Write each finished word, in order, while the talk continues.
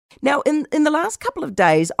Now, in the last couple of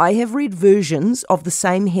days, I have read versions of the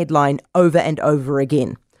same headline over and over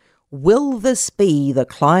again. Will this be the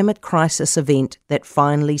climate crisis event that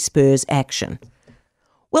finally spurs action?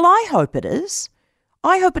 Well, I hope it is.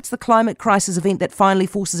 I hope it's the climate crisis event that finally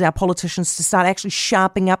forces our politicians to start actually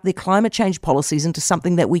sharpening up their climate change policies into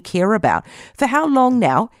something that we care about. For how long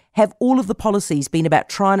now have all of the policies been about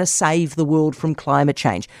trying to save the world from climate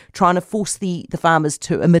change, trying to force the farmers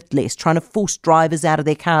to emit less, trying to force drivers out of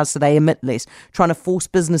their cars so they emit less, trying to force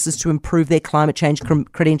businesses to improve their climate change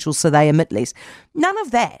credentials so they emit less? None of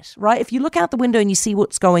that, right? If you look out the window and you see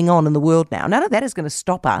what's going on in the world now, none of that is going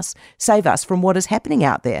to save us from what is happening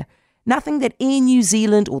out there. Nothing that Air New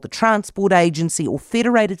Zealand or the Transport Agency or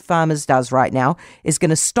Federated Farmers does right now is going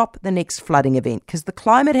to stop the next flooding event, because the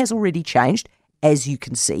climate has already changed, as you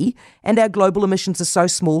can see, and our global emissions are so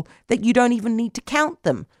small that you don't even need to count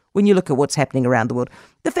them when you look at what's happening around the world.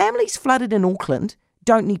 The families flooded in Auckland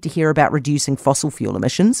don't need to hear about reducing fossil fuel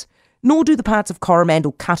emissions, nor do the parts of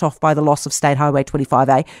Coromandel cut off by the loss of State Highway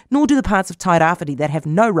 25A, nor do the parts of Tairāwhiti that have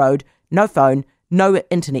no road, no phone, no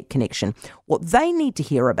internet connection. What they need to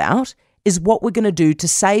hear about is what we're going to do to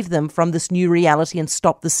save them from this new reality and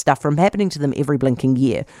stop this stuff from happening to them every blinking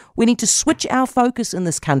year. We need to switch our focus in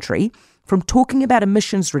this country from talking about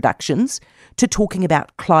emissions reductions to talking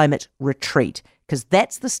about climate retreat, because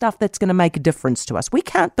that's the stuff that's going to make a difference to us. We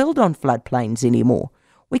can't build on floodplains anymore.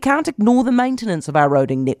 We can't ignore the maintenance of our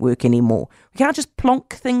roading network anymore. We can't just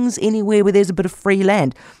plonk things anywhere where there's a bit of free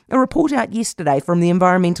land. A report out yesterday from the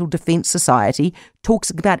Environmental Defence Society talks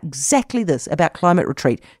about exactly this, about climate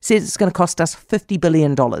retreat. Says it's going to cost us $50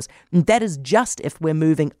 billion. And that is just if we're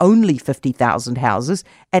moving only 50,000 houses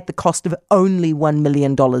at the cost of only $1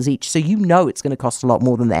 million each. So you know it's going to cost a lot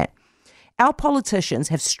more than that. Our politicians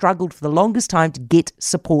have struggled for the longest time to get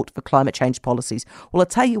support for climate change policies. Well, I'll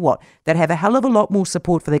tell you what, they'd have a hell of a lot more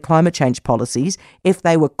support for their climate change policies if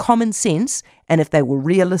they were common sense and if they were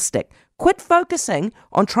realistic. Quit focusing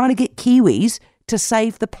on trying to get Kiwis to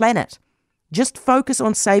save the planet. Just focus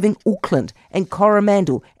on saving Auckland and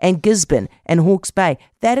Coromandel and Gisborne and Hawke's Bay.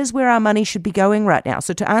 That is where our money should be going right now.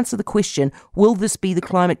 So to answer the question, will this be the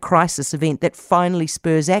climate crisis event that finally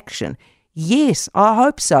spurs action? Yes, I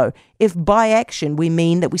hope so. If by action we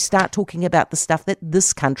mean that we start talking about the stuff that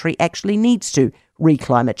this country actually needs to,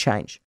 re-climate change.